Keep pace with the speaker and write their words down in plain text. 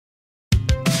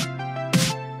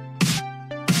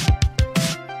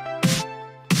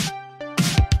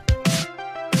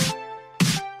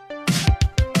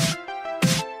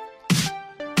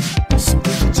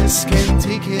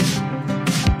make it.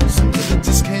 Sometimes I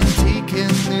just can't take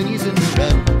it. And he's in the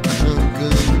rap, I'm not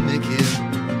gonna make it.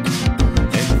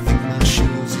 And I think my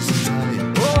shoes is tight.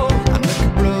 I'm like a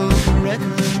broken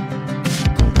record.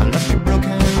 I'm like a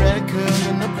broken record.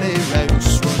 And I play right,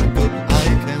 just wanna go, I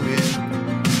can win.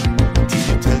 Did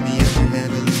you tell me I'm the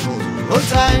heavenly hold? Hold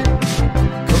tight.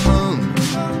 Come on,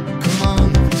 come on.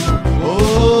 Oh,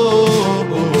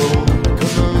 oh, oh.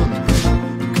 Come on,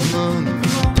 come on.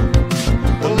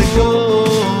 Don't let go.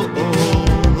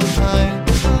 Hold tight,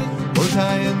 hold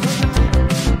tight.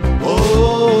 Oh,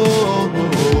 oh,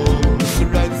 oh. It's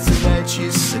alright, she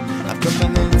said. I've got my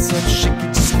hands up,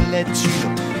 shaking just to let you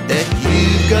know that you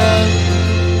got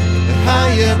a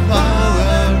higher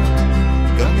power.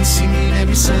 Got me singing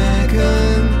every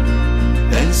second,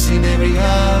 dancing every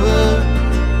hour.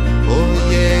 Oh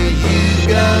yeah, you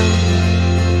got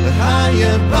a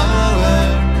higher power.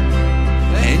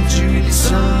 And you really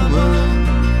someone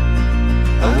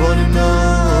I wanna know.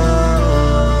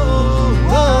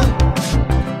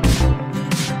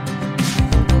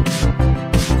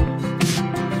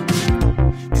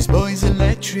 This boy's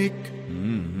electric.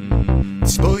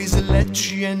 This boy's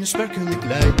electric and sparkling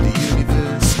like the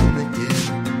universe connected.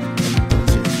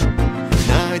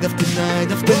 Night after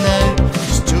night after night,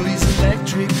 this joy is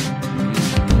electric.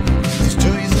 This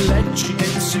joy is electric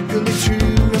and it's circling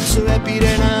through. I'm so happy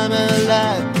that I'm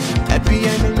alive. Happy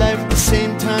I'm alive at the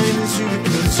same time as you.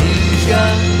 Because you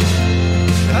got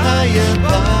higher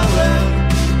power.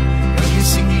 Got me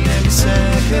singing every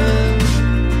second,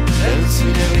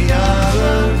 dancing every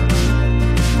hour.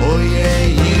 Oh yeah,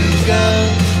 you got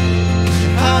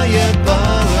higher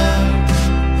power.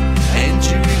 And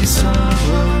you really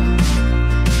someone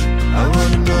I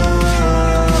wanna know.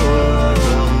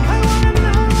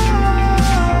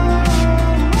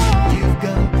 You've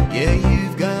got, yeah,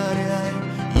 you've got it high.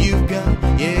 You've got,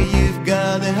 yeah, you've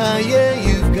got it high. Yeah,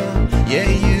 you've got, yeah,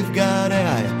 you've got it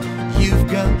high. You've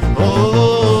got, oh,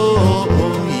 oh,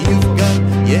 oh, you've got,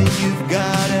 yeah, you've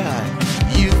got it high.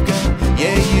 You've got,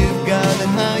 yeah, you've got it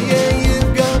high. Yeah,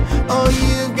 you've got, oh,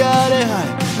 you've got it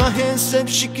high. My hands up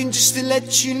shaking just to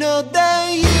let you know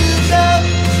that you've got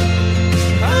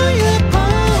higher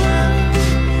power.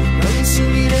 I'm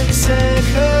singing every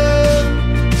second,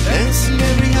 dancing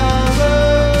every hour.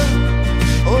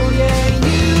 Oh yeah,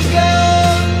 you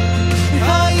got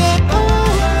higher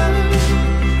power.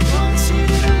 Once in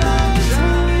a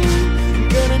lifetime,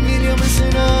 got a million miles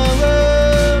an hour.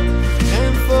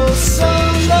 And for so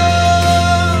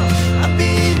long, I've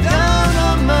been down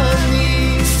on my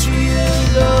knees to your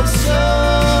love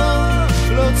song.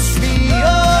 Floats me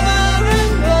over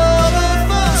and over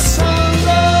for so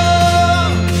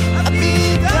long. I've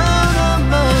been down on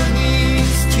my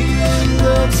knees to your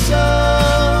love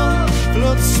song.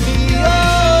 Floats me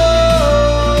over,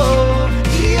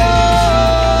 yeah.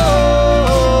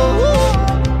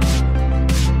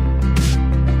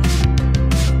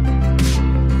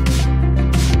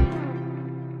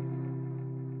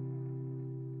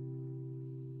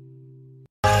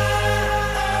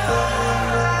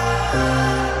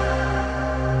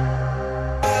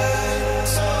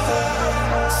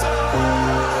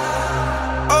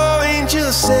 Oh,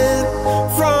 angel sent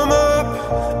from up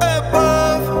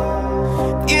above.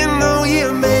 You know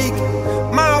you make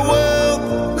my world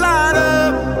light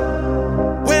up.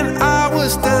 When I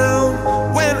was down,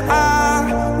 when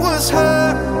I was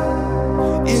hurt,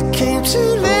 you came to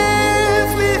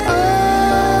lift me up.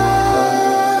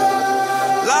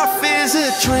 Life is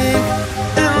a drink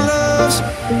and love's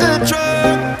a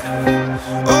drug.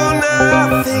 Oh,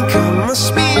 now I think I must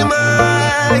be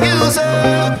my user.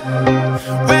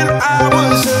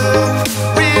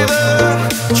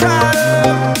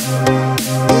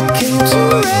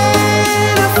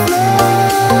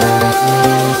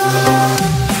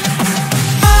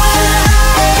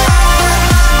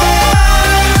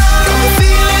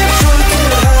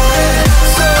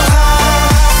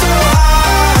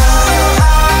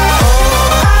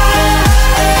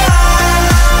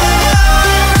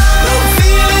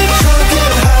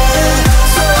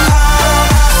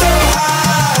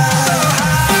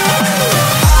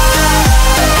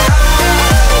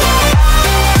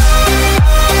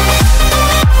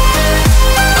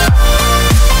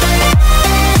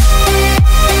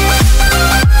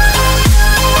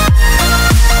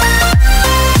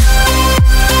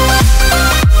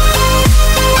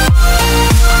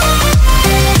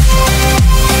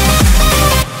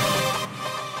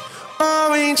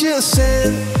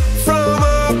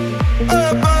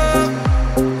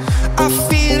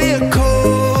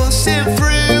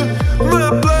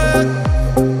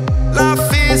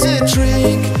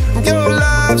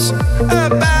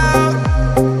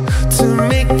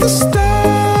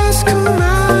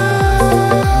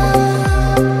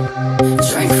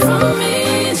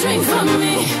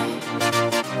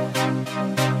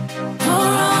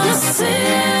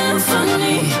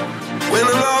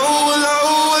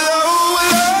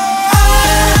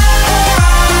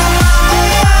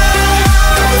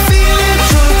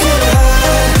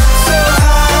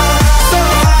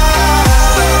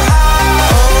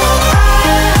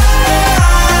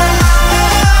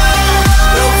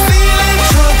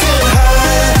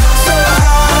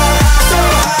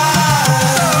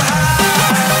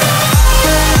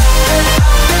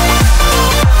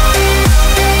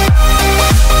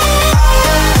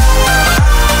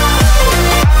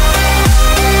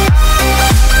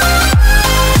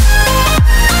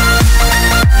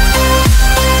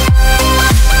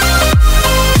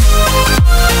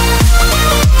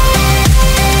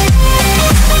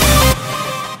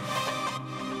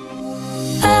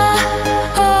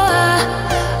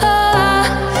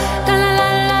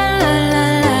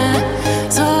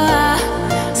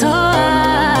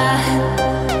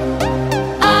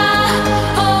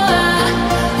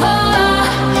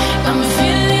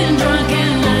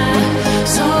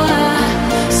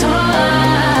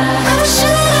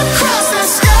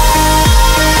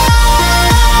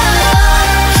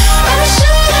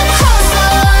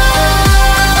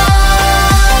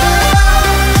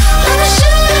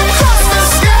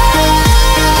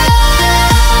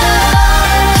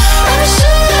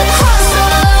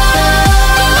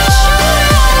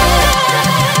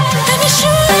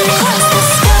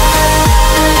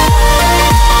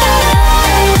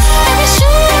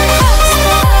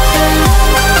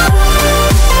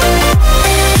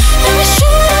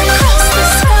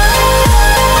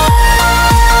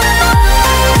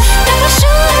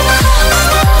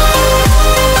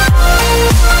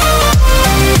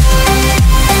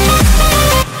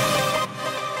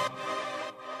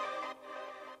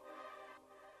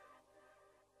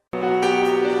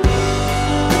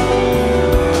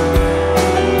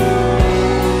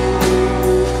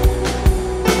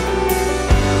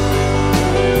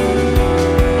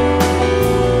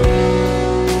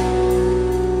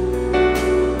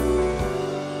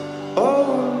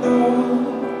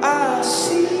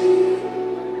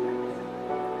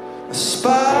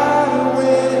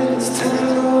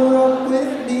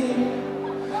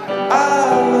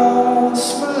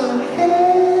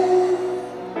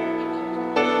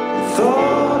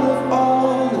 Thought of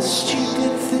all the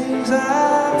stupid things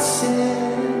I'd said.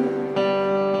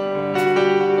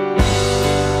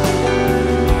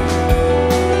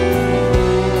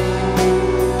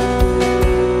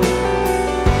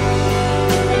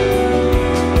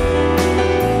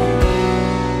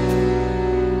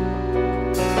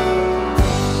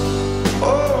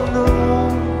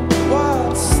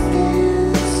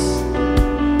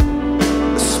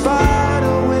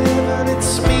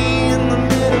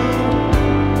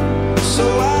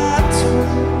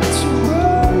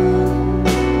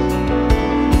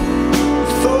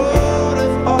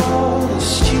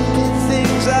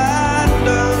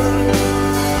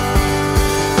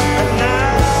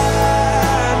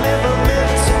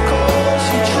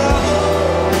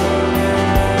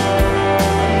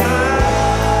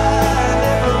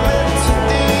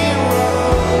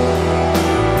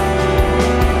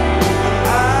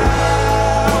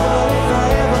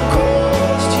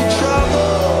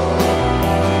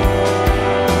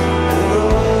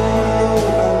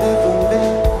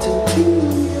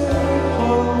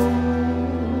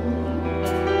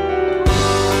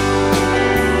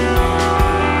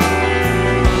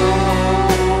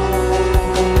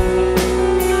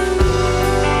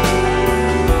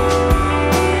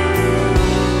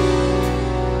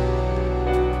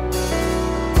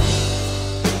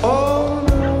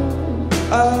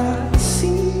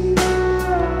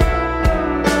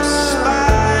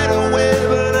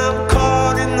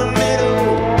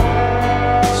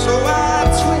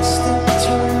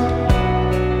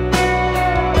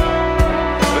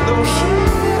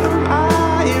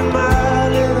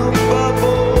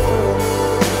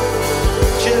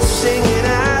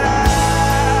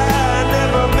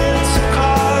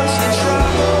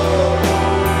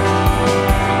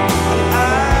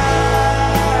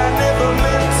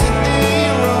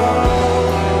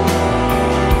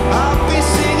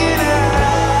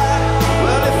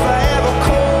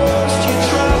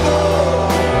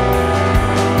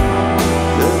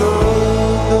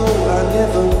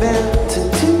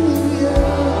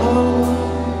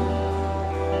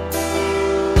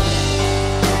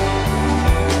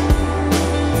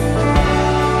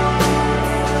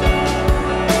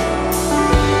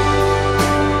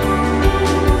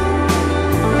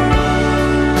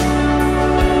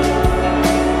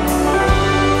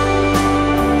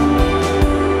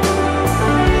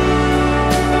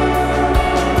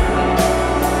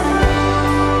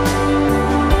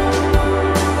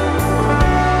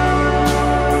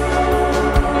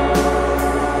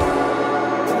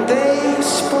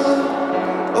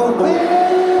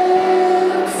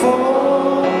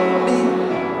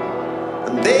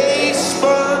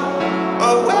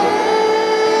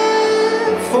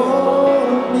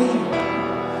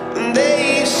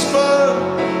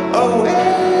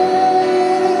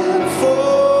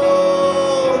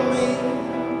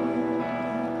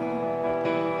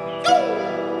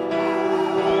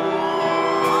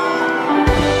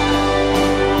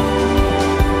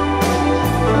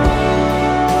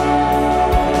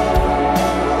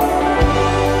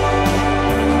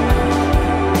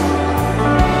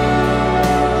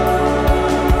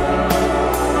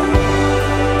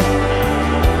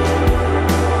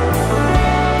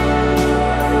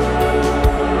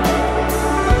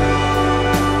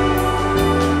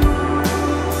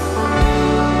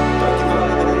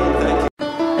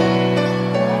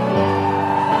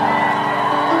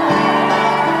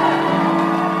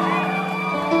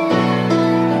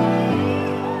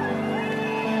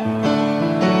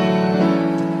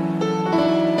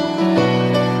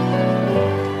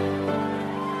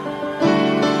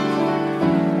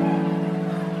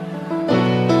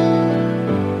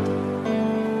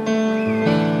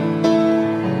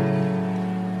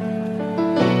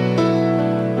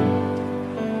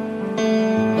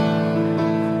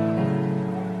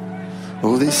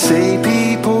 Oh, they say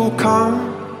people come,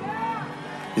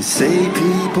 they say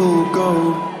people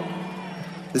go.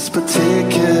 This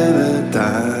particular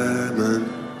diamond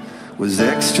was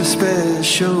extra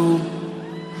special.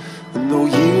 And though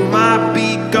you might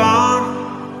be gone,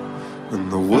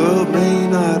 and the world may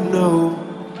not know,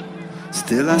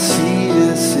 still I see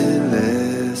it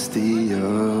celestial.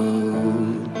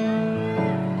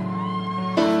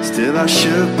 Still I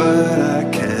should, but I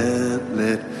can't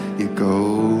let you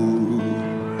go.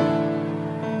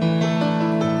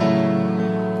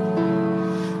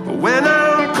 But when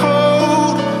I'm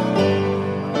cold,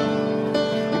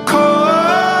 cold,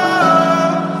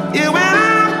 yeah, when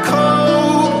I'm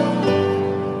cold,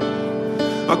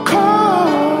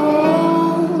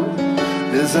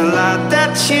 there's a lot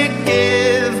that you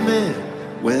give me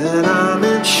when I'm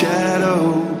in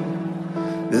shadow.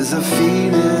 There's a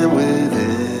feeling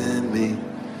within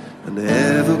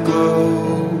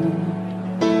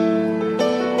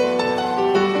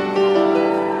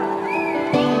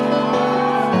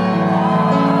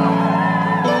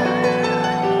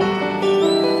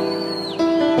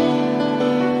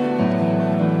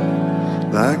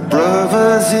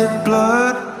brothers in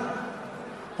blood,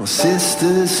 or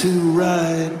sisters who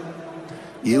ride.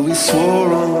 Yeah, we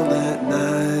swore on that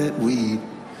night we'd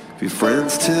be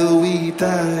friends till we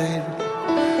died.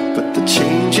 But the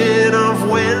changing of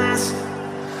winds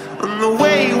and the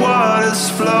way waters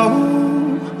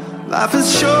flow, life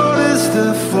is short as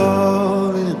the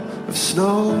falling of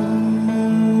snow.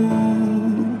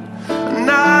 And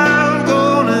I'm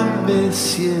gonna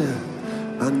miss you,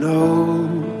 I know.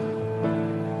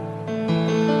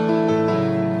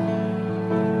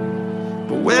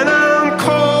 But when I'm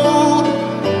cold,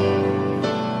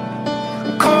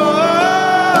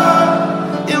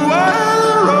 in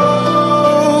one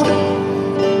road,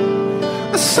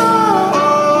 so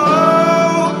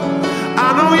I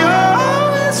know you're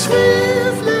always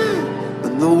with me,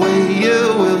 and the way you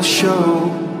will show,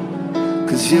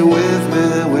 'cause you're with me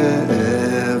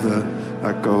wherever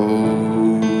I go.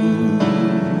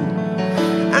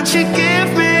 And she gave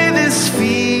me this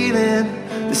feeling,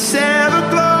 this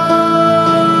everglow.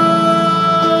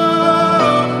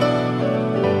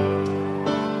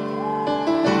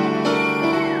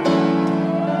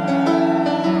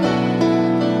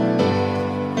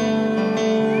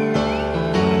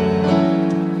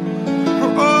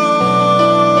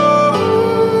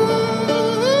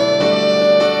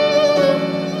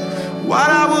 What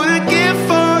I wouldn't give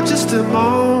for just a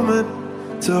moment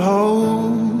to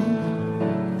hold,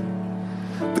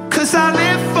 because I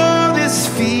live for this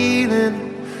feeling,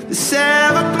 this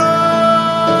everglow.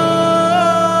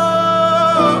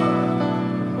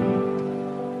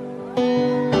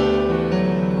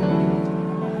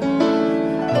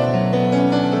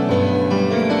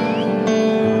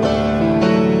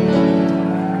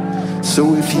 So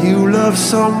if you love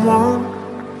someone,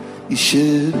 you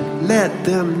should let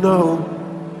them know,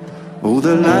 oh,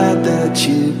 the light that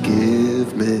you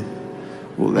give me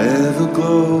will ever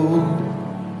glow.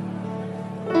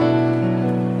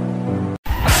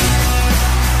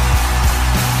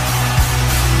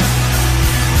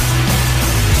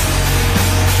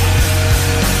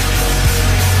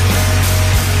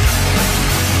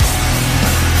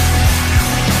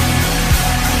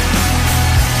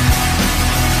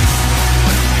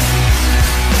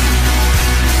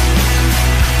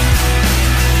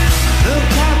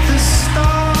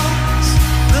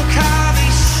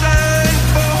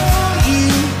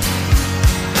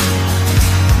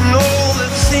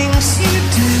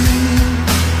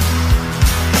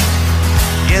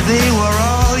 They were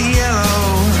all yellow.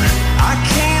 I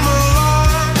came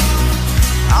along,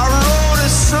 I wrote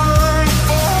a song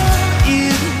for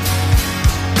you,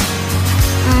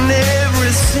 and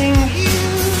everything you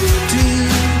do,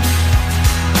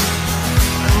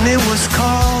 and it was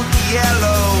called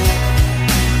Yellow.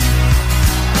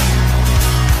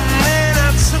 And then I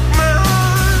took my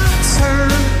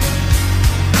turn.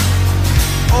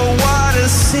 Oh, what a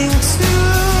thing to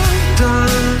have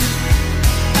done.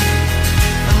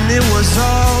 It was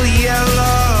all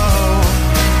yellow.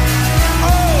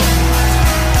 Oh,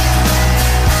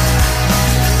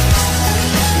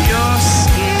 your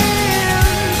skin,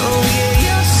 oh yeah,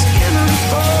 your skin and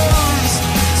bones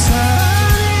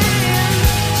turning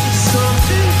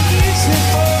something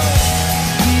beautiful.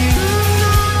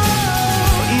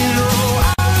 You know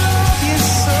I love you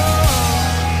so.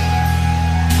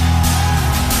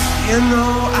 You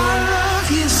know I love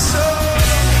you so.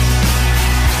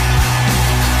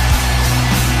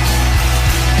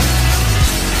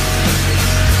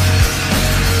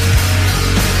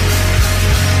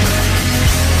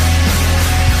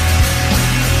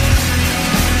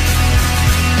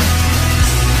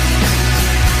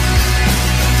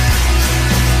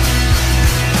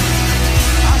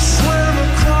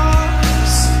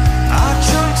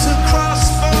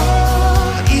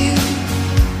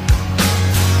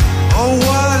 Oh,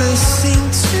 what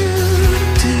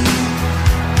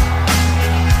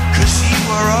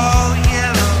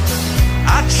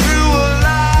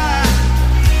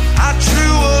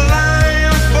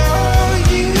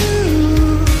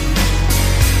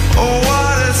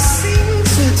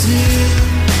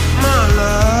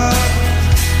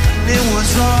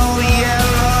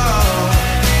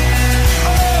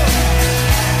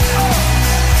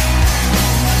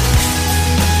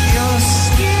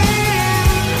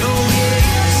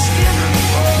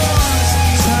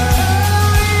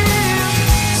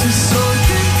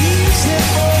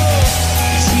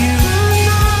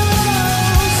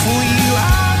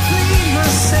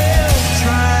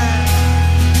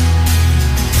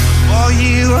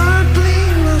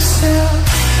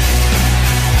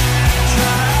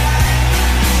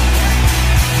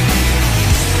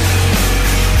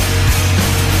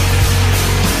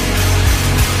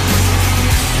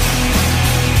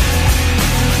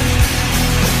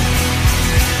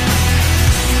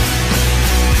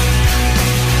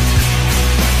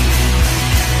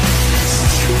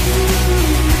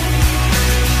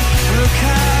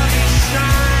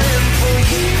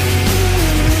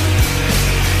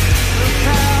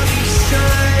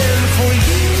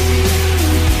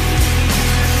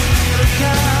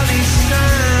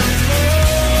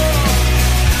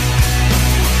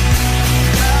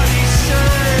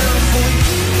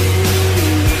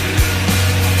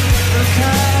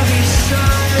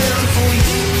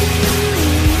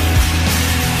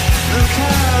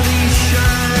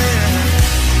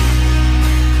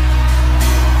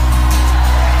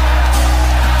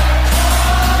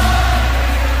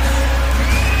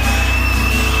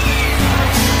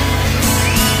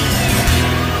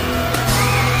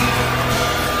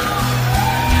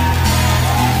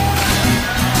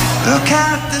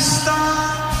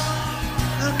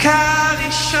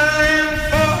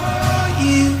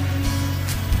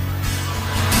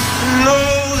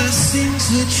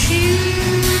Everybody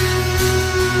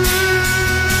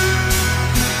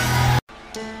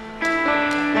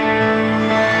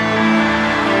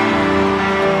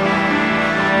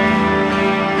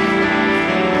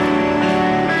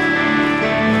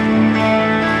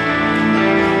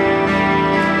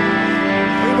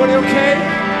okay?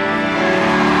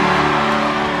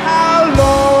 How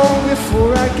long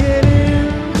before I get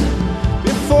in?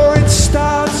 Before it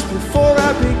starts, before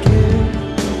I begin?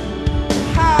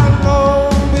 How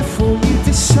long before you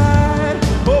decide?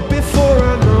 Or before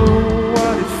I know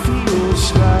what it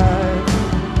feels like?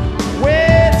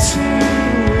 Where to,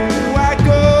 where do I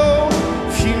go?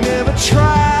 If you never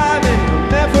try, then you'll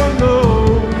never know.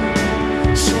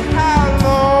 So how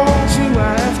long do I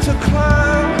have to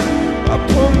climb up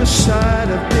on the side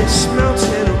of this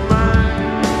mountain of mine?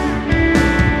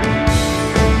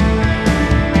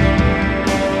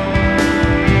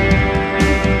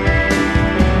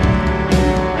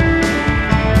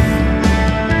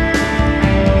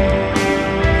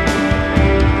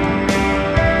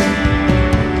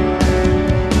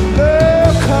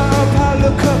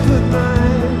 Look up at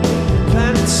night,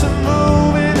 planets are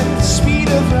moving at the speed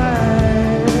of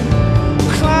light.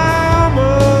 Climb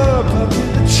up in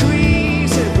the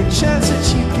trees, every chance that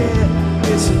you get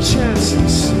is a chance to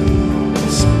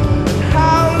seize.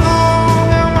 How long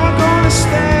am I gonna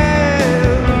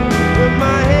stand with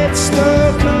my head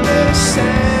stuck under the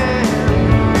sand?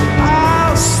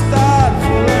 I'll start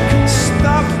before I can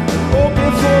stop, or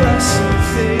before I see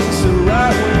things the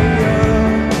right way up.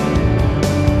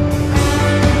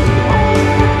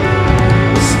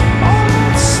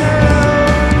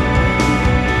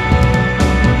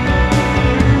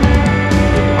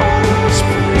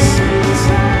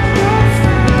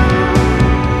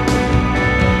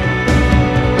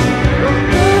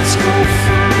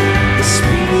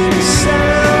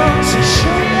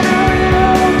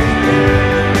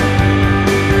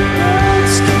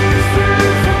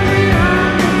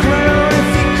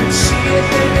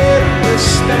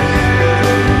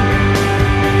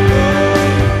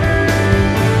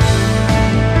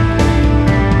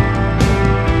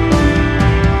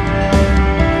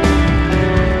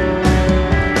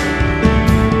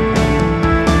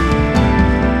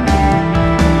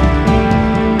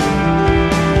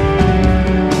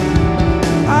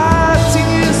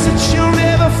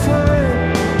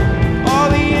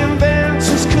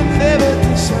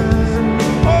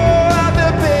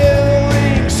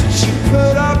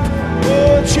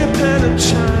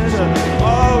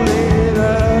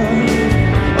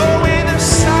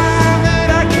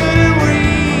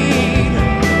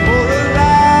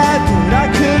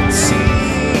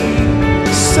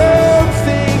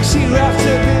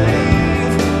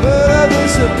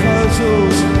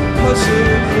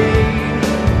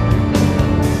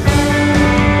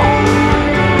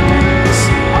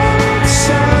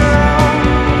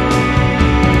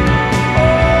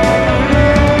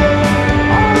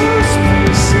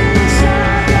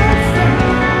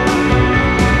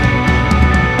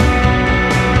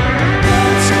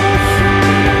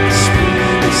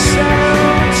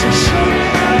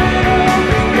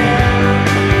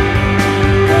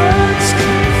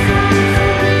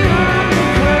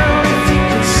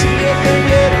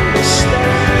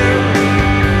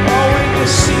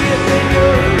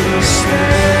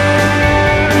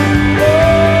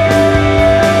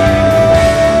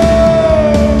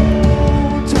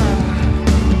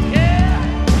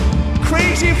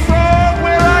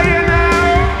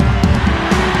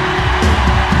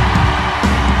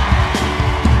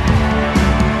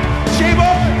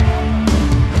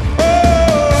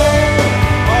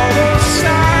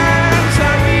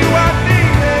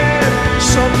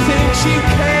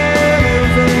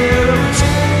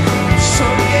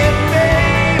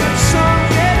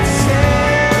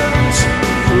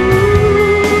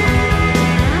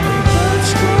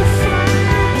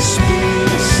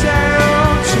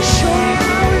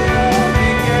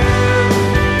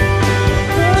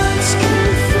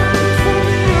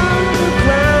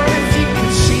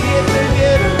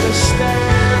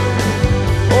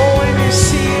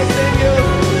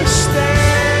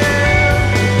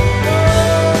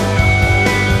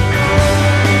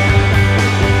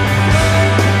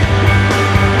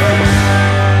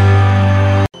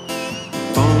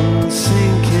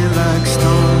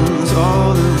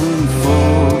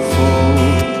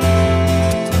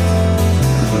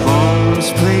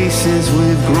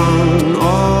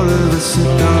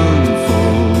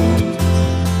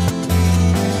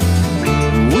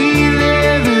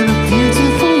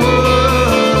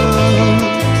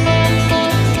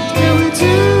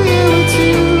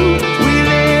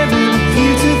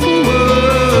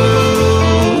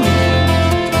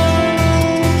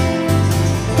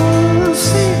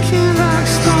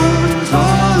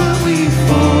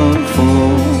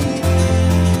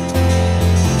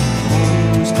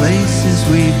 as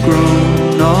we've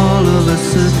grown, all of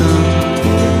us are done.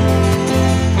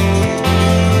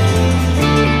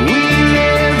 We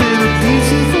live in a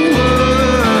beautiful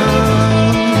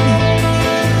world.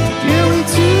 Yeah, we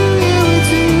do, yeah, we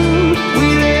do. We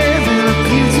live in a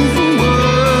beautiful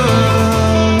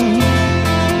world.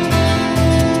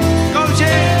 Go,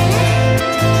 Jay!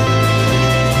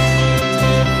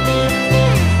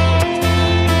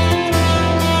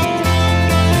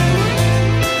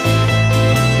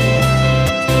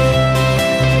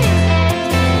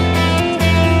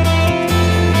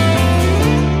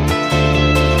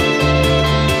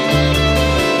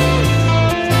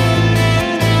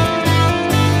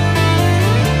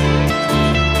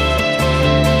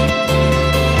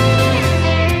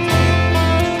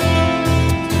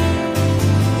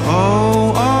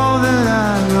 Oh, all that I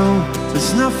know,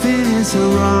 there's nothing to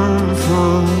run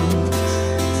from.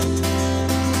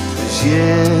 'Cause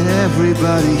yeah,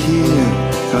 everybody here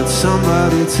got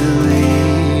somebody to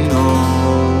lean on.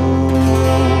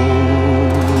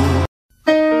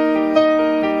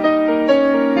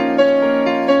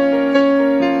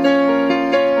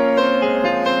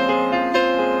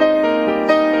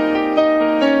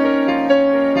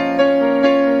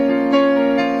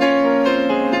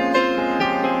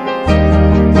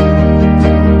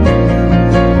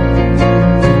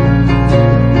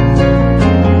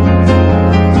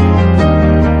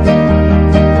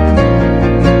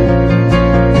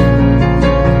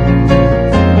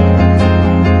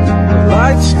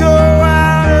 Lights go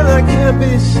out and I can't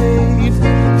be saved.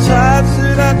 Tides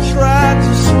that I tried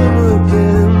to swim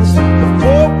against have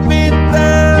pulled me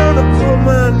down upon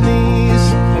my knees.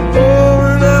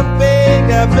 Oh, and I beg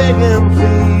and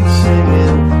plead,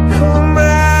 singing, come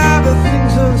out of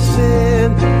things unsaid.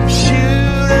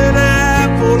 Shoot an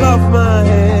apple off my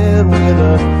head with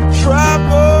a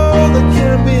trouble that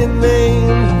can't be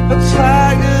named. A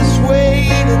tiger's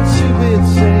waiting to be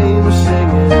tamed,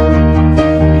 singing.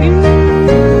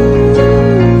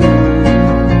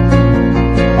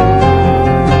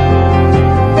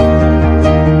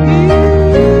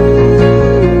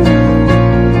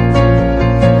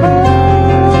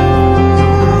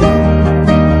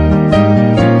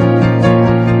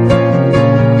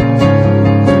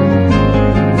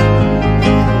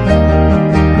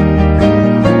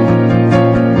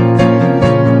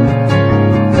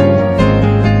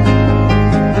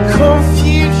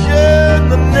 Confusion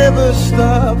that never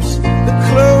stops. The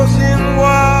closing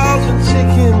walls and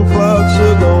ticking clocks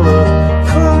are gonna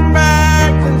come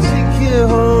back and take you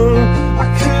home. I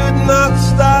could not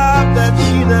stop that,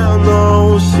 you now know.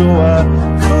 So I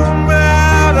come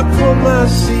out upon my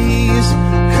seas,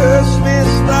 curse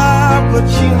missed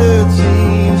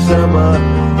opportunities. Am I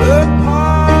a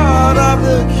part of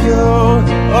the cure,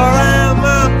 or am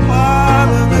I part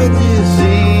of the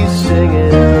disease? Singing.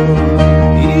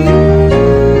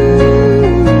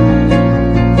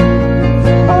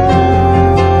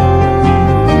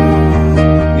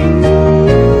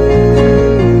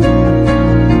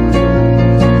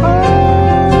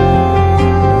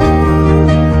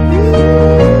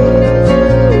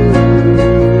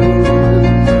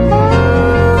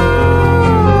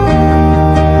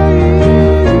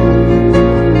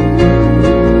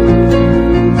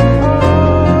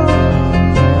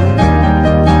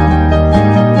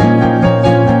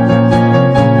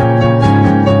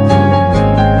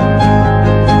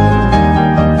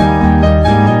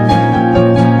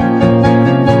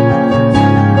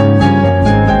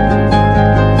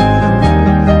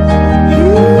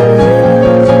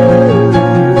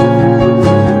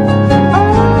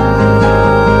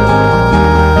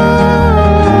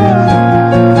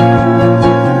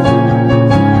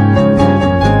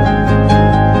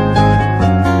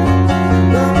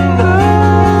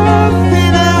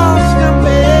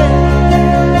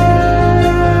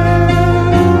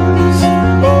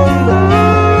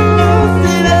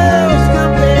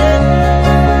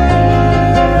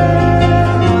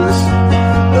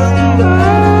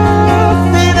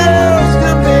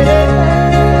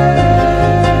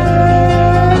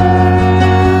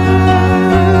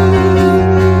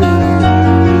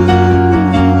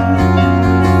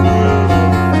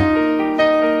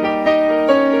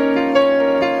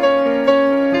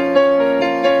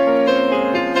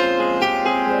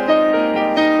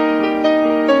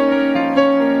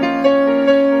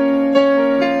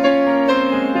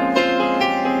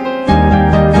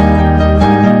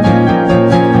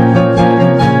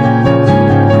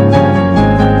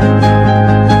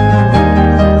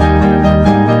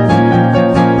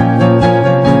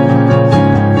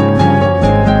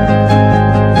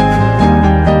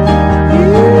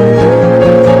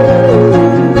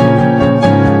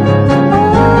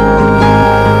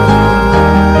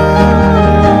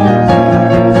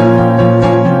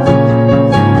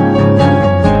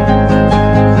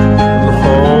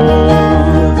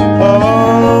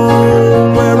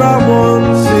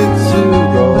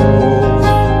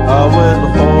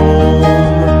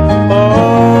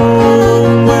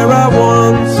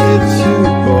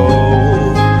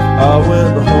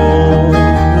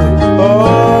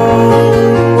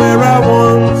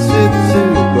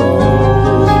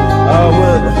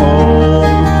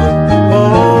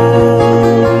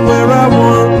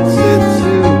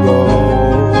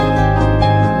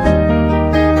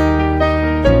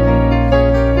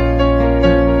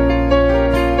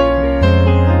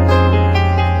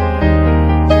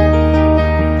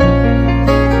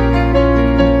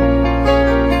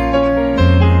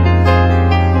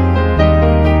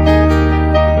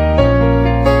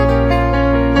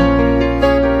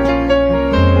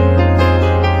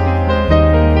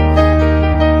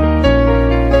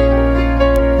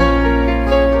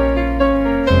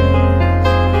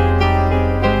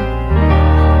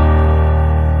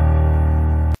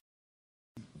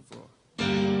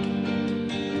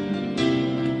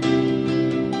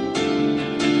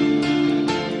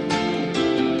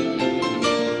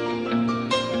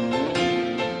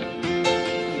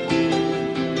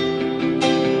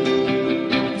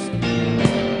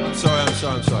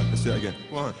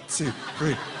 1, 2,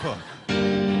 3, 4.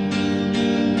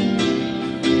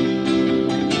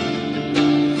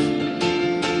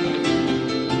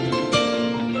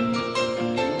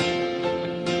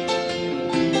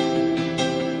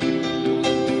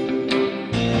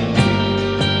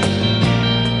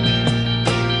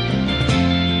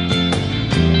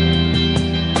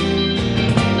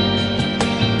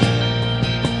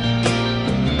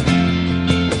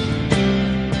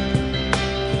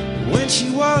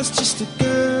 Just a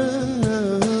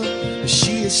girl,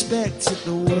 she expected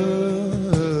the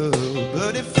world,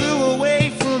 but it flew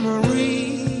away from her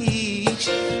reach.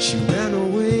 She ran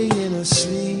away in her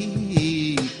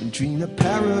sleep and dreamed a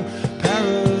paradise,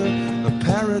 a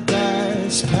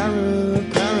paradise, a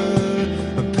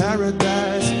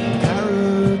paradise.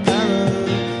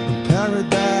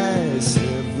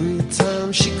 Every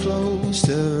time she closed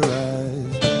her eyes.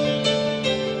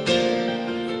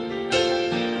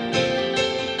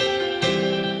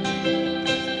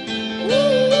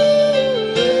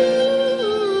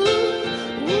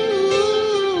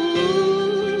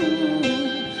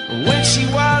 She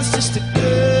was just a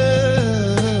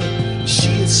girl,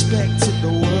 she expected the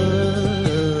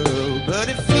world, but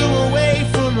it flew away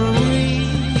from her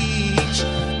reach.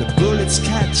 The bullets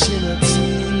catching her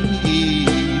teeth.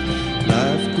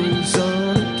 Life goes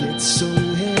on, it gets so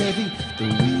heavy. The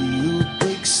wheel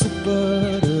breaks the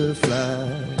butterfly.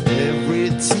 Every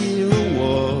tear a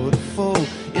waterfall.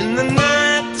 In the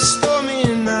night, the stormy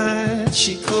night,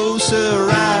 she closed her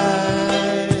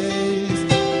eyes.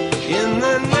 In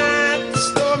the night,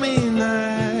 stormy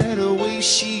night, away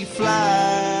she flies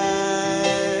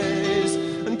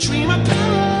and dream of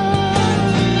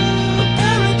paradise,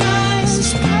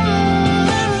 paradise,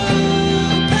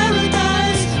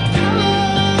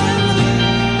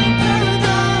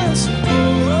 paradise.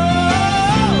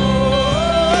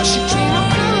 Oh, she dream of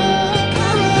paradise,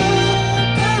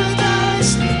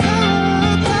 paradise,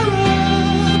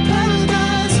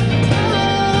 paradise.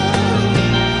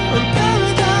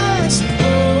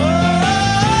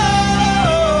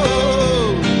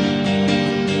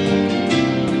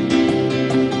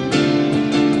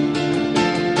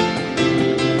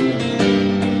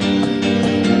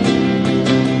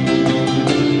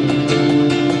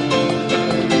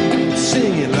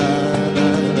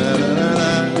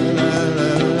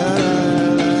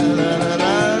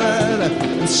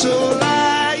 So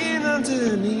lying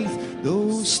underneath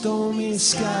those stormy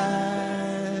skies,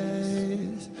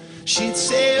 she'd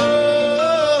say,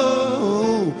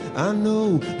 oh, I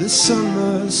know the sun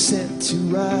was set to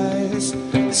rise.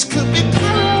 This could be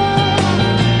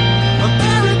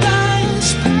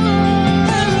paradise,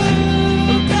 paradise,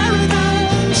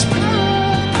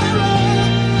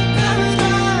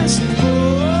 paradise. Oh,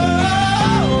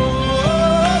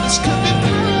 this could be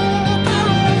paradise,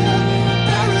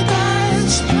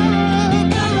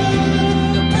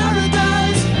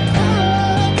 paradise,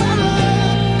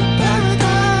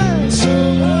 paradise. Oh,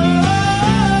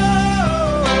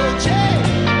 Jay.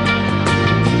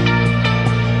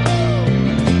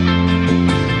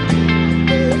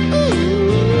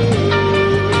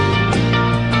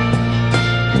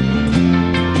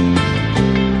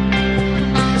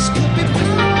 This could be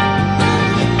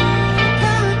paradise,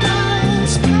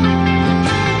 paradise,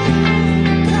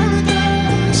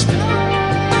 paradise.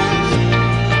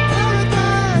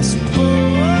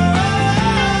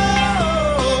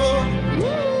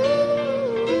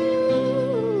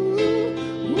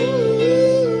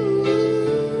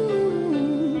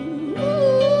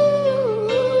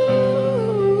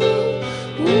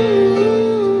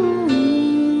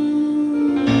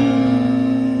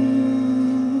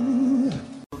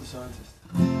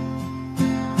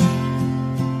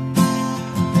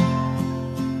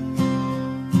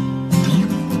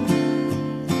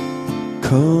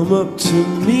 Come up to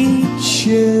meet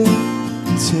you,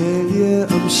 tell you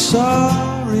I'm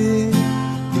sorry.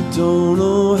 You don't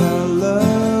know how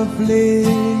lovely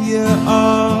you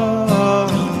are.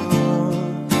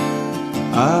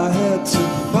 I had to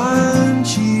find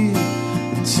you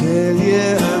and tell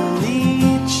you I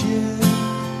need you,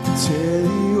 tell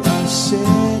you I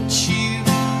set you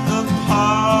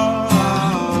apart.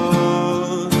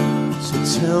 So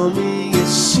tell me your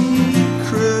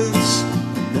secrets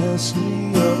and ask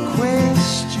me your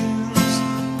questions.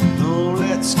 No,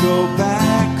 let's go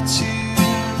back to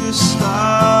the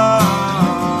start.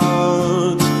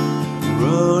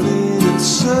 Running in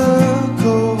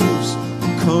circles,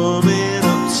 coming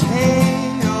up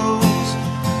tails,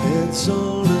 heads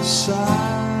on the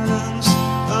sides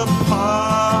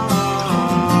apart.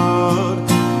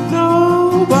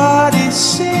 Nobody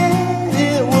said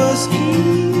it was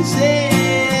easy.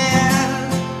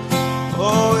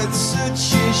 Oh, it's a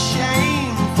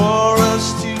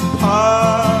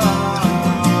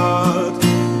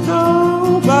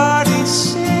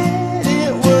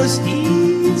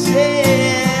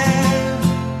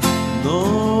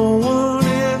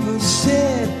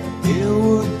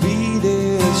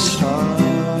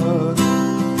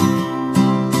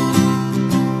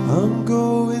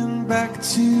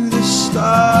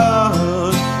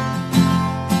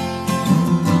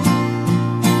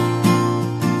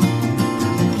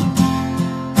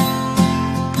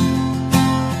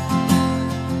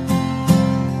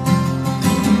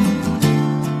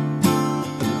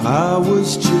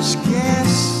was just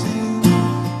guessing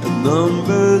at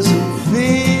numbers and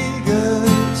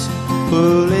figures,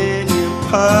 pulling your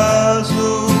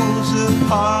puzzles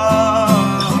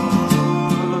apart.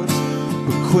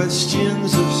 But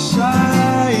questions of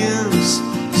science,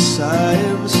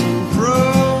 science and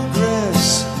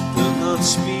progress, do not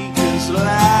speak as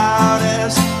loud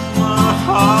as my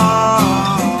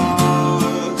heart.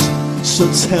 So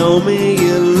tell me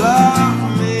you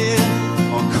love me,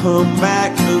 or come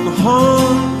back and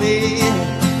haunt me.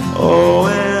 Oh,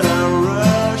 and I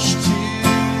rush to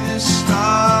the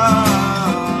stars,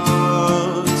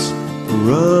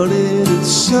 running in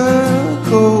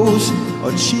circles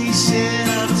or chasing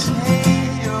our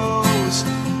tails,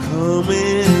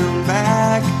 coming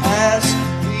back as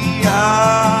we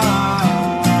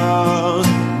are.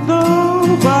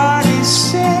 Nobody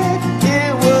said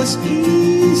it was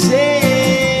easy.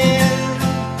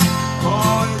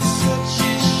 Oh, it's such a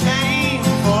shame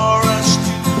for us to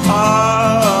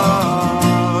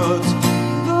part.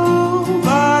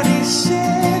 Nobody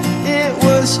said it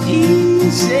was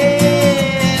easy.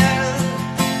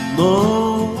 No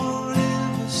one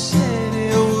ever said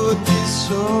it would be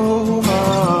so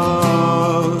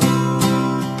hard.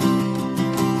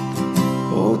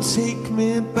 Oh, take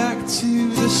me back to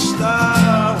the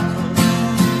start.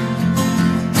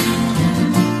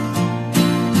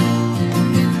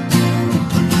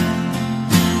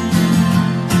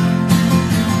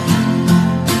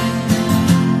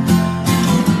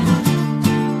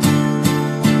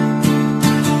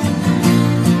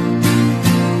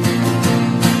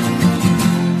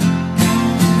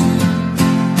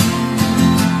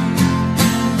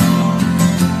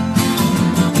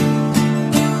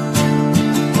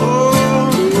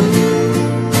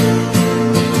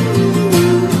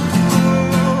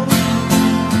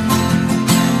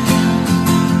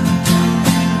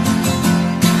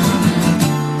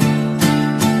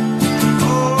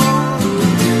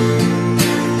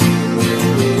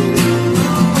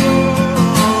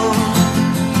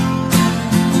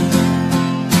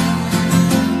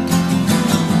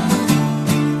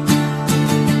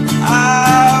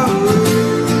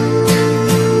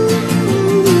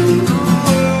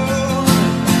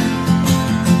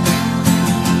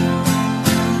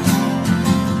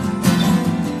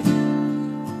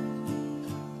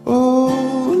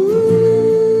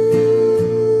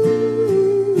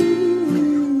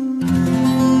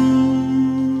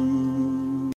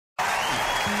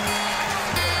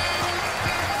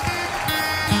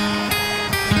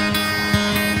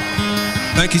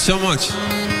 Thank you so much.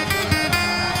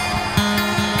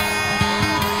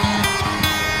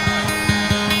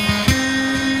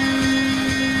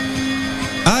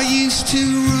 I used to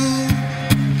rule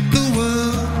the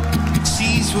world.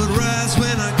 Seas would rise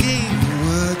when I gave the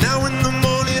word. Now in the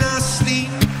morning I sleep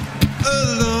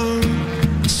alone,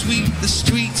 sweep the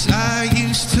streets I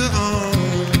used to own.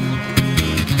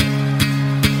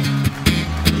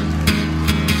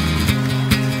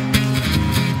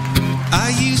 I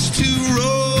used to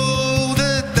roll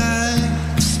the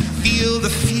dice, feel the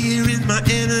fear in my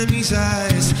enemy's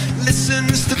eyes. Listen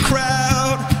as the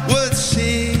crowd would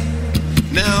sing,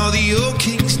 now the old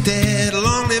king's dead,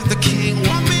 long live the king.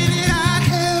 1 minute I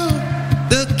held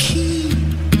the key,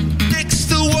 next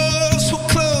the walls were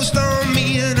closed on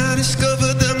me, and I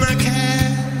discovered that my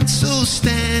castle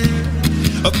stand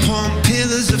upon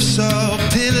pillars of salt,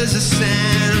 pillars of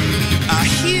sand. I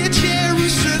hear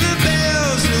Jerusalem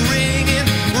bells are ringing,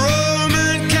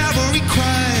 Roman cavalry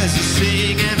choirs are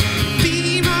singing.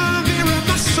 Be my mirror,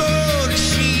 my sword and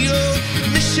shield,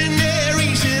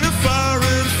 missionaries in a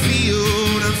foreign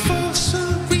field. And for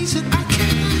some reason I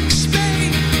can't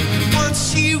explain,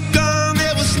 once you gone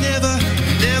there was never,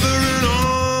 never an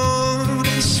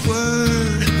honest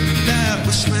word. That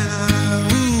was when I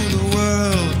ruled the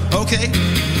world. Okay.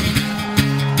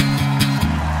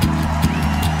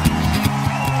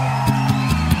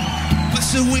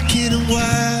 A wicked and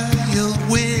wild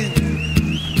wind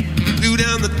blew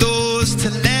down the doors to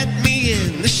let me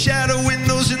in. The shadow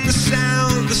windows and the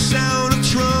sound of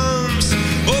drums.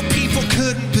 Oh, people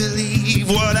couldn't believe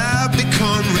what I've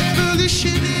become.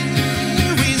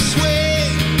 Revolutionary sway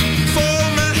for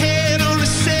my head on a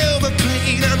silver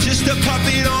plate. I'm just a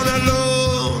puppet on a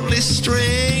lonely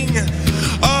string.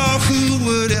 Oh, who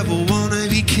would ever wanna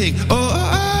be king?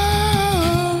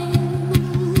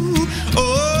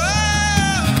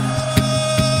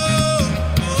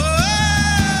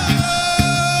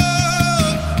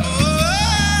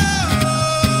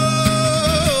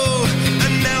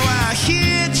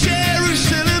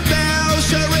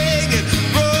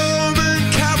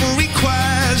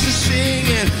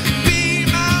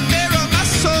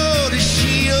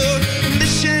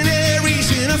 Missionary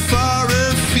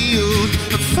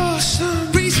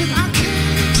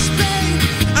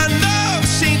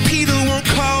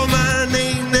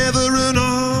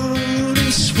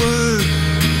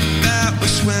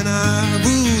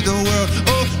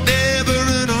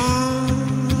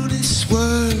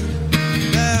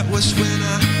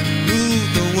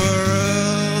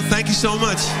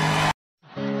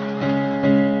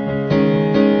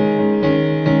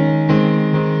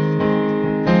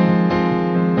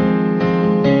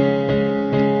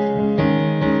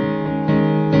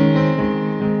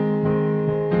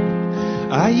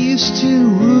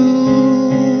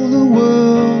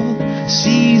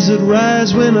trees would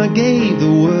rise when I gave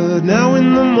the word. Now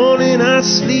in the morning I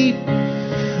sleep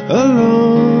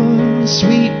alone,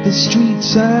 sweep the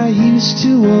streets I used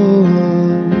to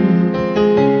own.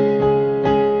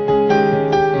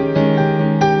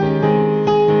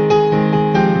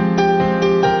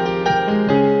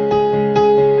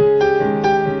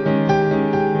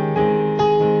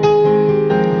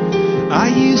 I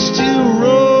used to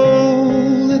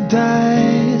roll the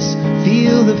dice,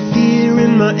 feel the fear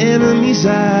in my enemy's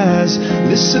eyes,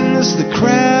 listen as the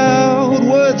crowd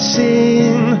would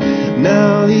sing.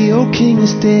 Now the old king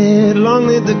is dead, long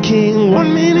live the king.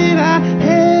 1 minute I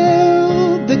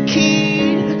held the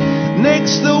key,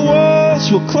 next the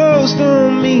walls were closed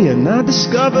on me, and I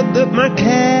discovered that my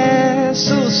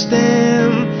castle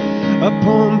stand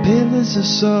upon pillars of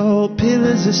salt,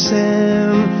 pillars of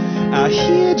sand. I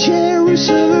hear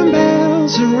Jerusalem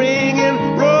bells are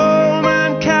ringing,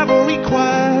 Roman cavalry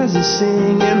choirs are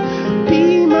singing.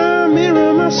 Be my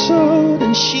mirror, my sword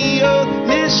and shield,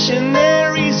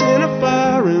 missionaries in a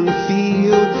foreign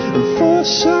field. And for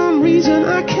some reason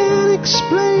I can't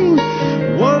explain,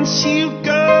 once you've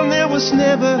gone there was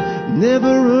never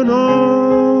an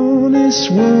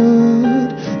honest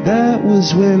word. That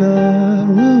was when I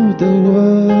ruled the world.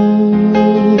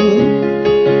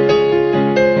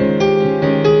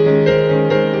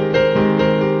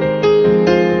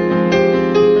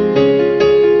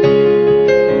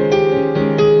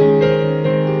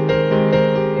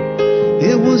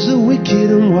 A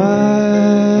wicked and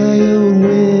wild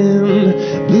wind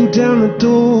blew down the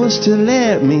doors to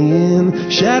let me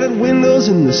in, shattered windows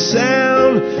and the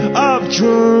sound of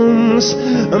drums,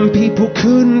 and people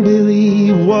couldn't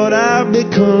believe what I've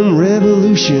become.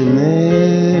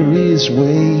 Revolutionaries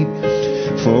wait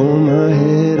for my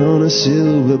head on a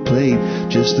silver plate,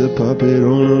 just a puppet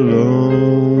on a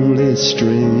lonely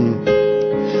string.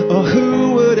 Oh,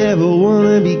 who would ever want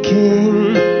to be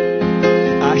king?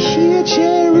 I hear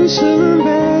Jerusalem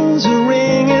bells are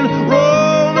ringing,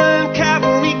 Roman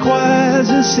cavalry choirs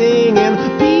are singing.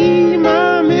 Be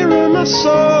my mirror, my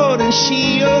sword and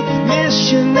shield,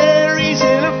 missionaries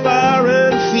in a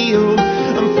foreign field.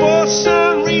 And for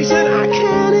some reason I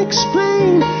can't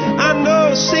explain, I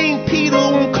know St. Peter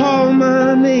won't call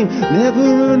my name.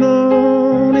 Never an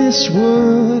honest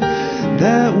word.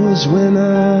 That was when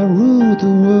I ruled the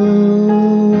world.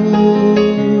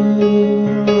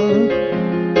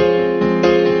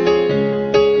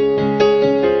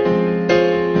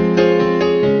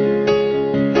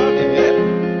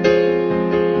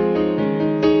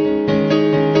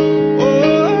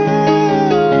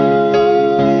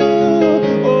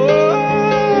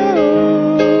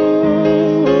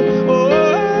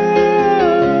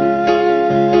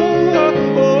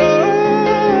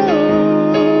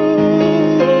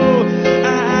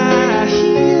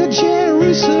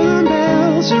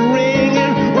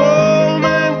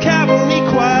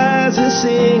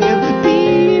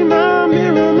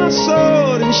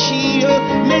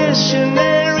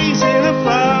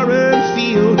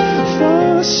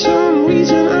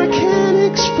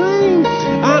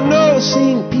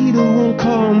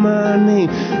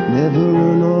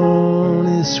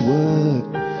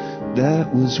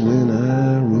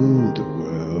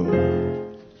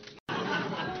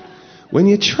 When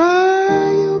you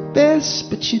try your best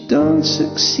but you don't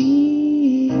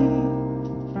succeed,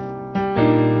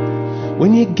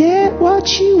 when you get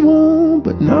what you want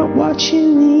but not what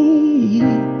you need,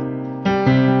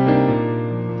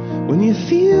 when you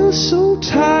feel so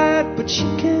tired but you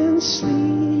can't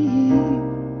sleep,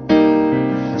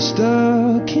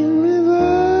 stuck in reverse,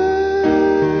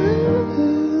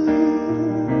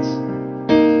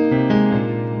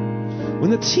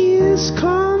 when the tears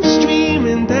come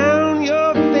streaming down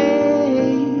your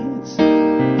face,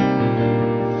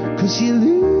 'cause you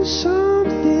lose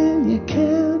something you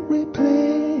can't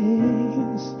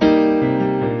replace,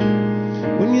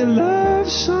 when you love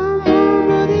someone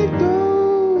but it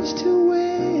goes to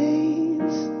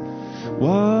waste,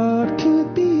 what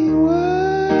could be worse?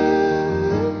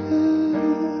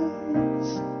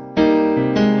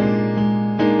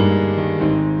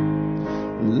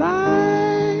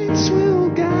 Lights will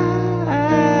guide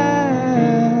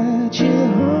you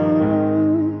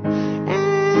home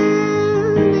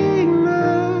and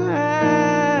ignite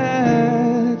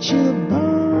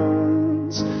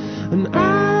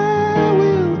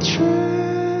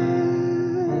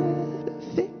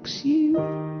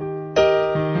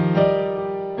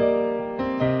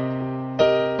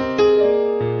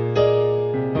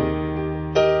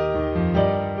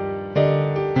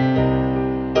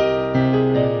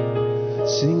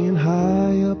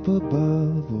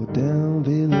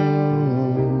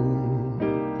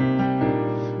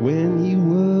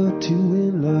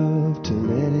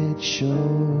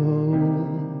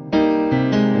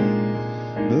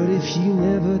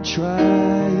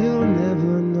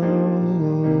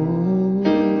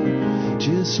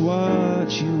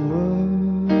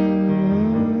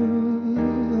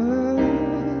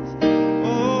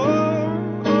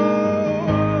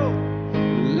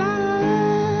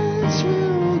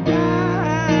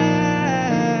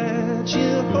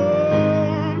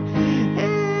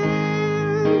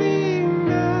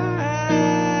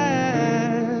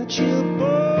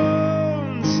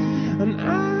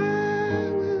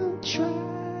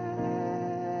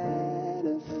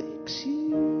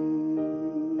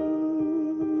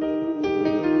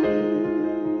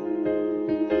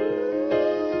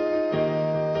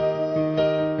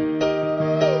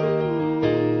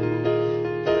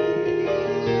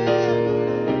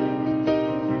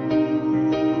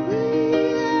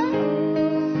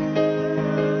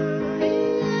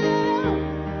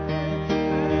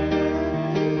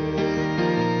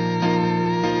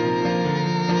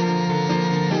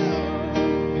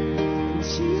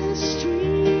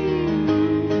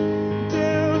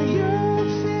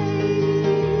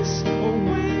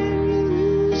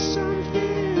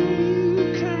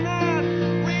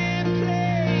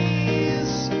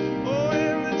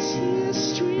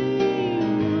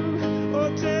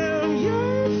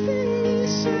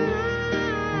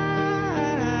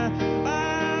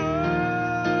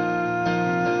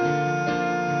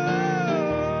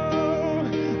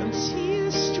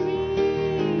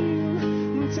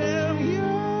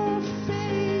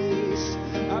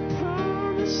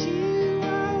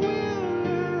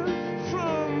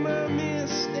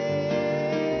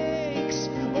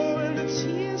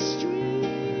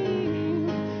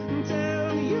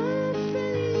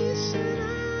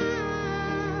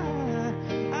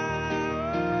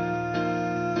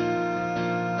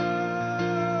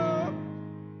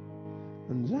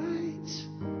and lights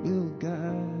will guide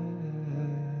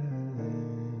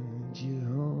you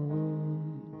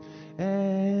home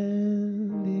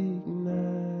and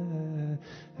ignite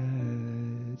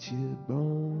your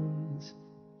bones,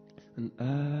 and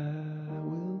I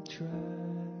will try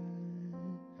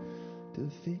to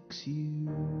fix you.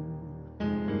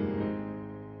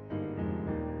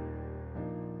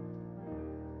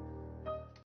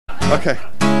 Okay,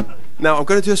 now I'm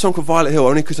going to do a song called Violet Hill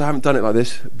only because I haven't done it like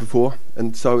this before,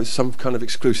 and so it's some kind of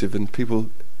exclusive, and people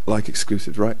like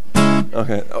exclusives, right?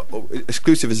 Okay,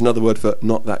 exclusive is another word for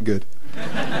not that good.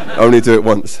 Only do it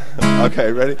once.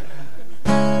 Okay, ready?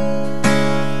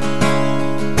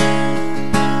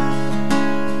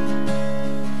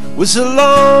 Was a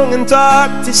long and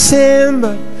dark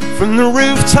December. From the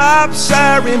rooftops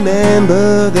I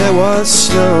remember there was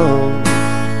snow,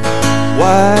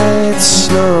 white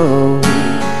snow.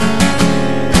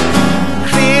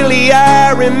 Clearly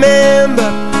I remember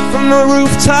from the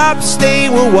rooftops they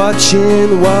were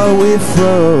watching while we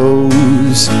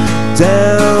froze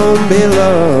down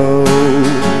below.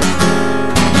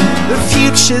 The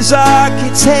future's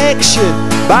architecture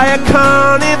by a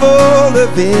carnival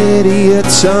of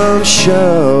idiots on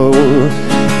show.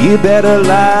 You better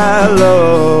lie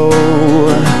low,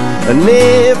 and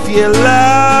if you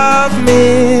love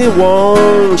me,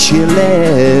 won't you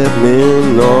let me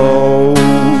know?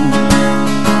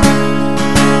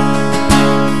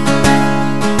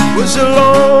 It was a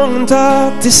long and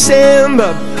dark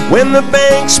December when the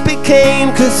banks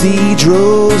became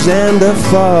cathedrals and the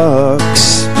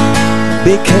fox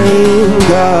became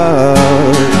God.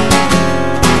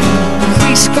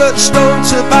 Priests clutched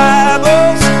onto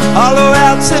Bibles, hollow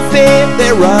out to fit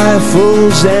their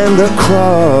rifles, and the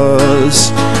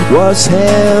cross was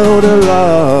held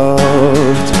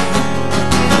aloft.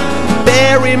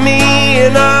 Bury me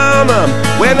in armor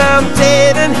when I'm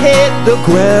dead and hit the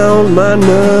ground. My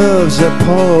nerves are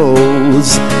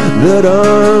poles that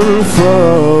unfroze.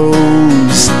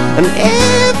 And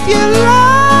if you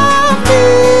love me,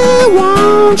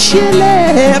 won't you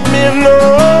let me know?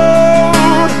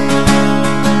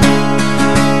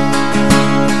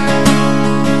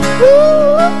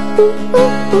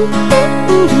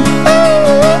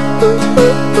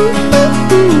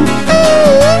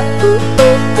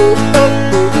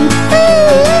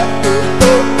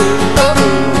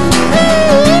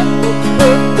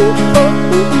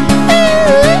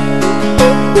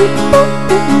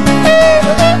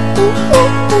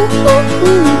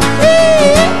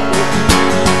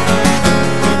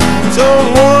 Don't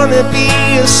wanna be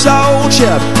a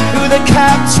soldier who the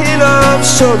captain of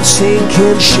some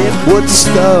sinking ship would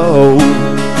stow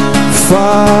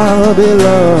far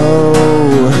below.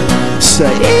 So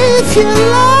if you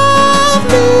love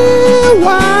me,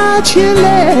 why'd you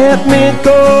let me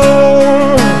go?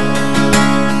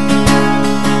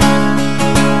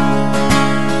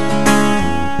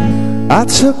 I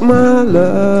took my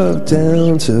love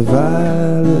down to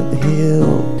Violet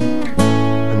Hill,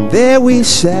 and there we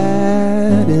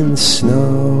sat in the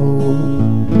snow.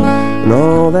 And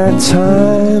all that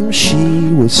time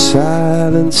she was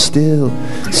silent still.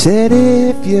 Said,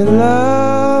 if you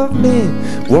love me,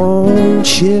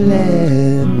 won't you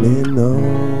let me know?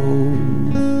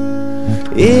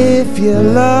 If you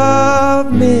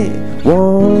love me,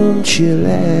 won't you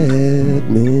let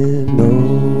me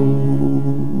know?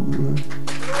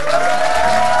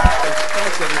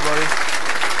 Thanks, everybody.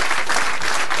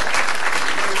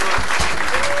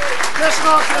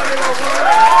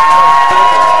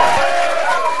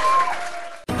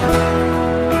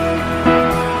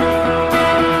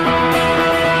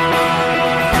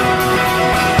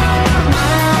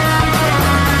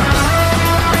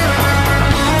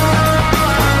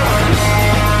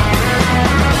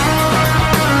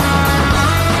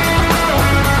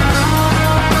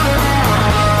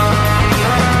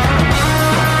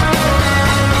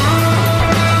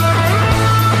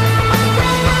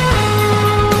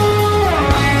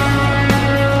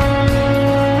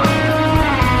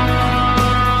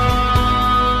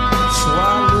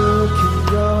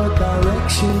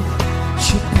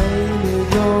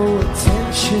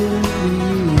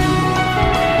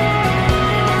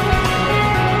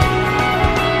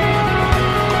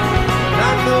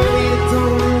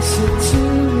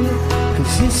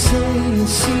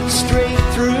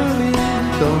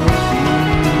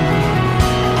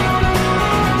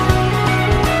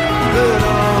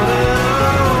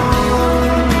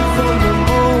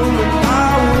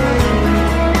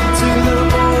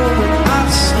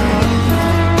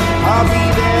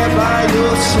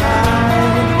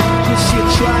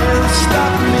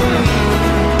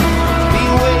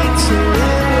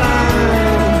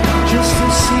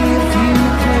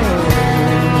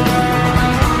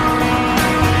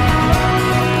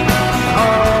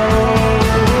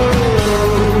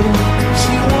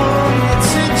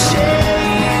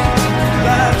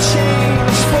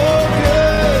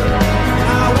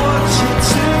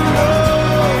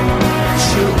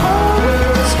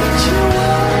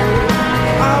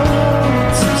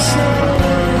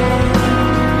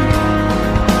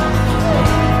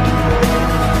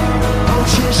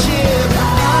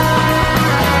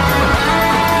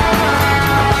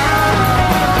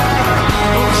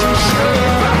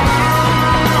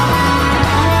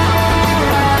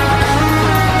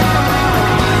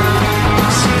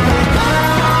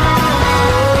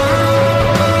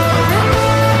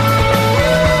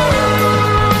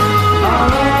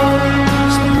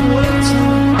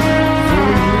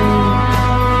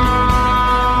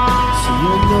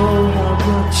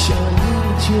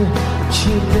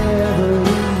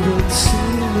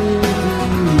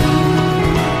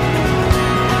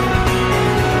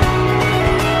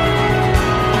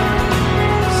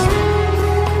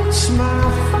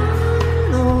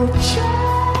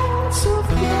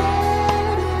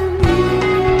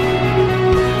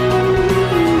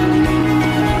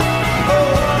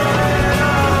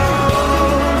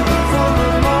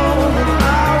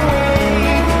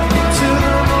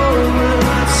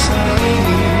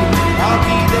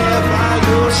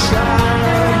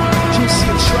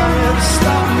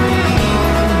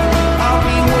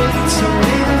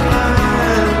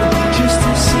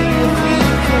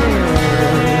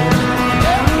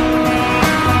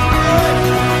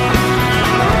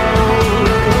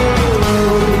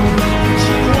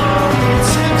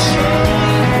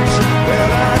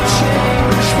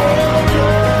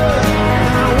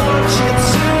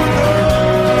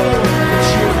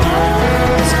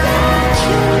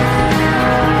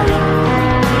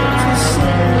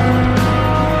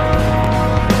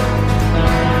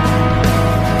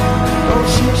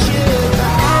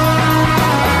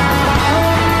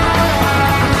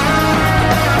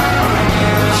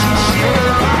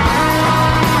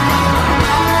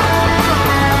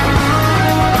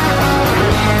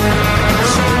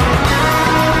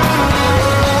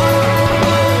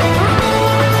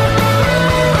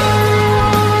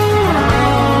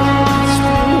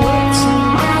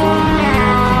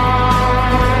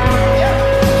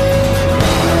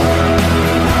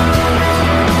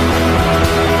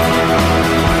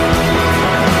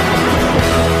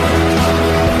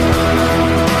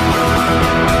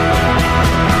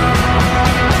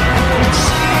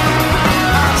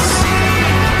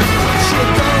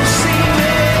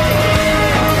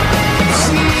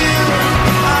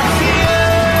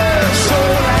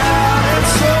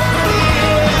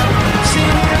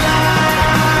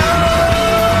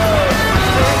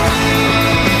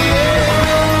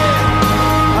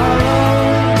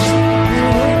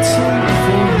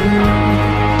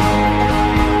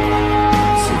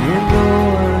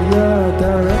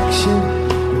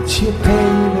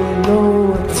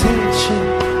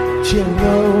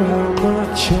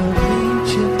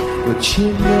 but you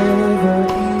never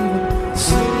even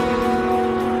see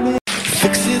me.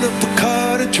 Fixing up the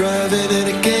car to driving it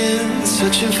again,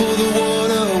 searching for the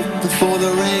water, hoping for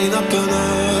the rain. Up and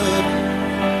up,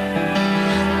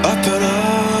 up and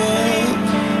up,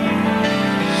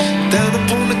 down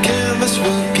upon the canvas,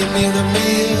 working in a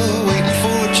meal, waiting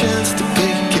for a chance to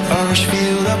bake your Irish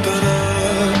field. Up and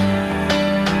up,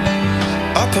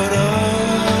 up and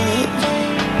up.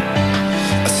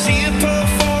 I see a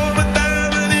perform a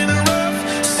diamond in a rough,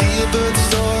 see a bird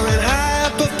soaring high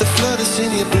above the flood. It's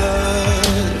in your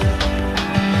blood,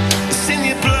 it's in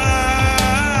your blood.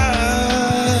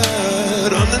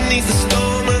 Underneath the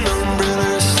storm, an umbrella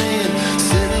is saying,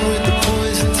 sitting with the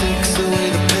poison takes away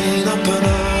the pain. Up and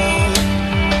up,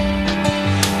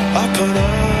 up and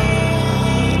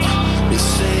up. We're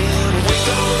saying we're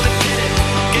gonna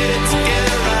get it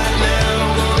together right now.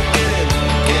 Gonna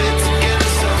get it together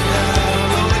somehow.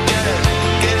 Gonna get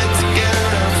it together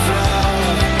and fly.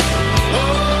 Oh,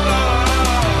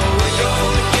 we're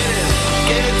gonna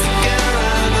get it together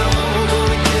right now.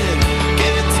 Gonna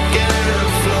get it together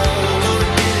and flow. Gonna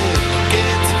get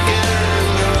it together and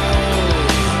go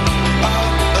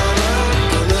up and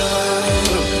up and up.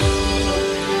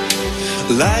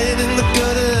 Lying in the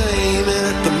gutter, aiming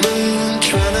at the moon,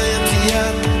 trying to empty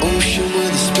out the ocean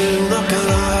with a spoon. Up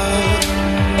and up,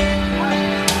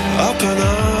 up and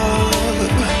up.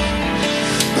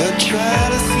 But try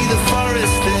to see the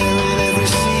forest there in every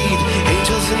seed.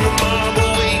 Angels in the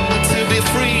marble waiting to be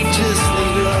free. Just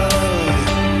need love,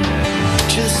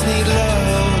 just need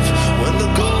love. When the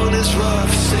going is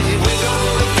rough, say we're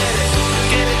gonna get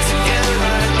it together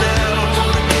right now.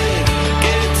 Gonna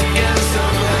get it together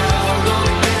somehow.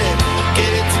 Gonna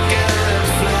get it together and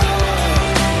fly.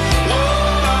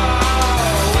 Whoa,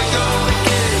 we're gonna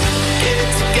get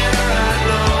it together right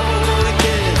now. Gonna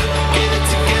get it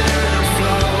together and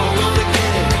flow. Gonna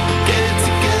get it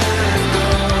together and go.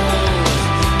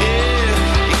 Yeah,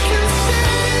 you can say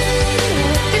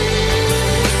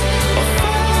or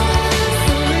fall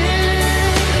for it.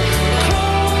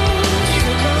 Close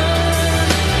your mind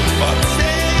or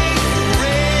take a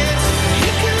risk.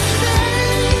 You can say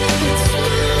it's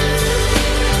mine.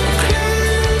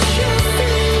 Clench your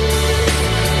fist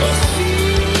or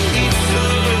see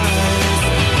sunrise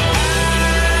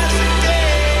as a day.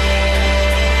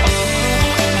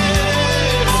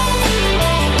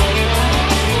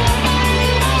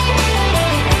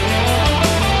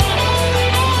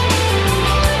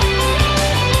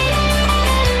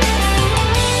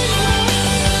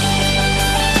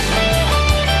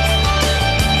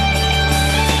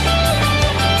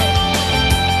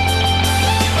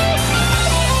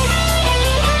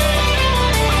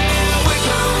 We're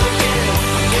gonna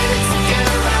get it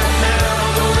together right now.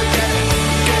 Gonna get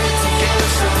it together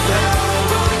somehow.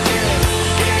 Gonna get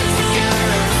it together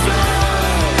and fly.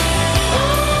 Oh,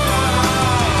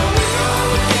 we're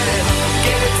gonna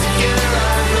get it together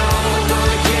right now.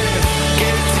 Gonna get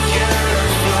it together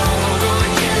and flow. Gonna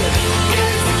get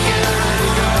it together and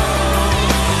go.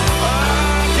 Oh,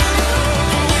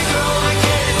 we're gonna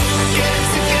get it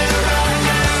together right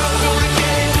now. Gonna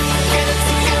get it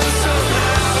together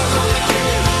somehow. Gonna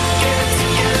get it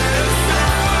together and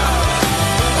fly.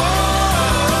 Oh,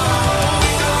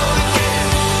 we're gonna get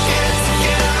it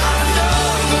together right now.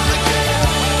 Gonna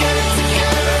get it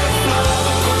together and flow.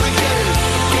 Gonna get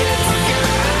it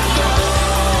together and go.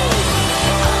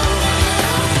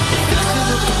 Fixing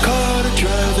up the car to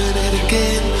driving it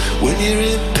again. When you're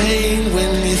in pain,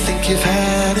 when you think you've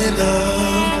had enough.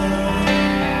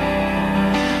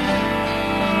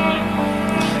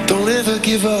 Don't ever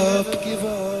give up.